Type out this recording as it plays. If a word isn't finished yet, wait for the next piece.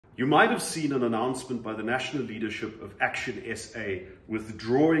You might have seen an announcement by the national leadership of ActionSA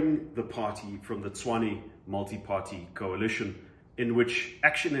withdrawing the party from the Tshwane multi-party coalition, in which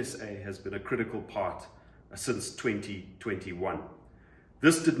ActionSA has been a critical part since 2021.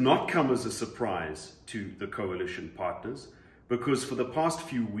 This did not come as a surprise to the coalition partners, because for the past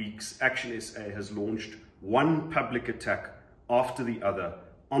few weeks, ActionSA has launched one public attack after the other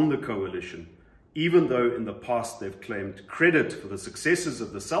on the coalition, even though in the past they've claimed credit for the successes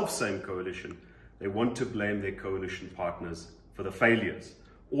of the self-same coalition. They want to blame their coalition partners for the failures.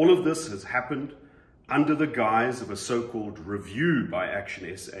 All of this has happened under the guise of a so-called review by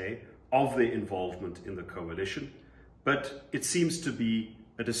ActionSA of their involvement in the coalition, but it seems to be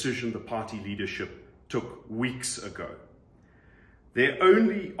a decision the party leadership took weeks ago. Their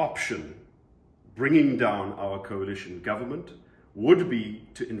only option bringing down our coalition government would be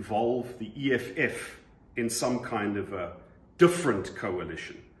to involve the EFF in some kind of a different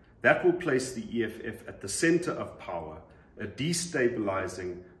coalition. That will place the EFF at the center of power, a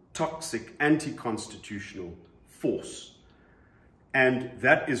destabilizing, toxic, anti-constitutional force. And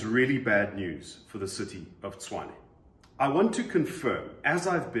that is really bad news for the city of Tshwane. I want to confirm, as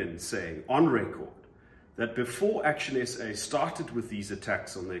I've been saying on record, that before ActionSA started with these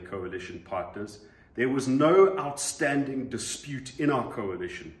attacks on their coalition partners, there was no outstanding dispute in our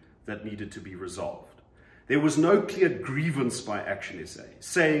coalition that needed to be resolved. There was no clear grievance by ActionSA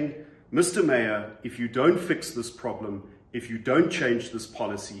saying, Mr. Mayor, if you don't fix this problem, if you don't change this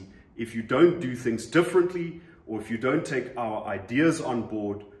policy, if you don't do things differently, or if you don't take our ideas on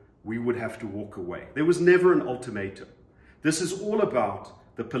board, we would have to walk away. There was never an ultimatum. This is all about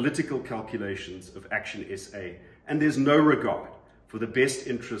the political calculations of ActionSA, and there's no regard for the best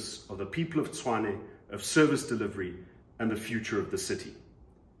interests of the people of Tshwane, of service delivery, and the future of the city.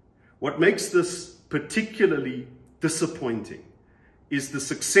 What makes this particularly disappointing is the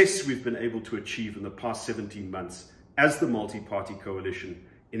success we've been able to achieve in the past 17 months as the multi-party coalition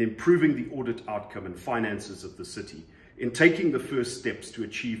in improving the audit outcome and finances of the city, in taking the first steps to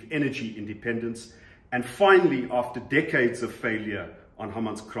achieve energy independence, and finally, after decades of failure on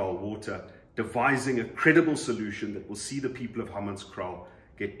Hammanskraal water, devising a credible solution that will see the people of Hammanskraal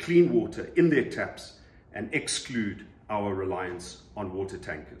get clean water in their taps and exclude our reliance on water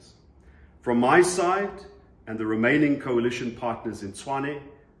tankers. From my side and the remaining coalition partners in Tshwane,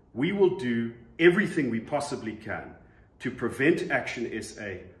 we will do everything we possibly can to prevent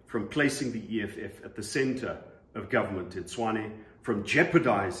ActionSA from placing the EFF at the center of government in Tshwane, from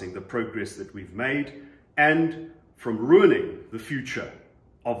jeopardizing the progress that we've made, and from ruining the future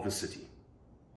of the city.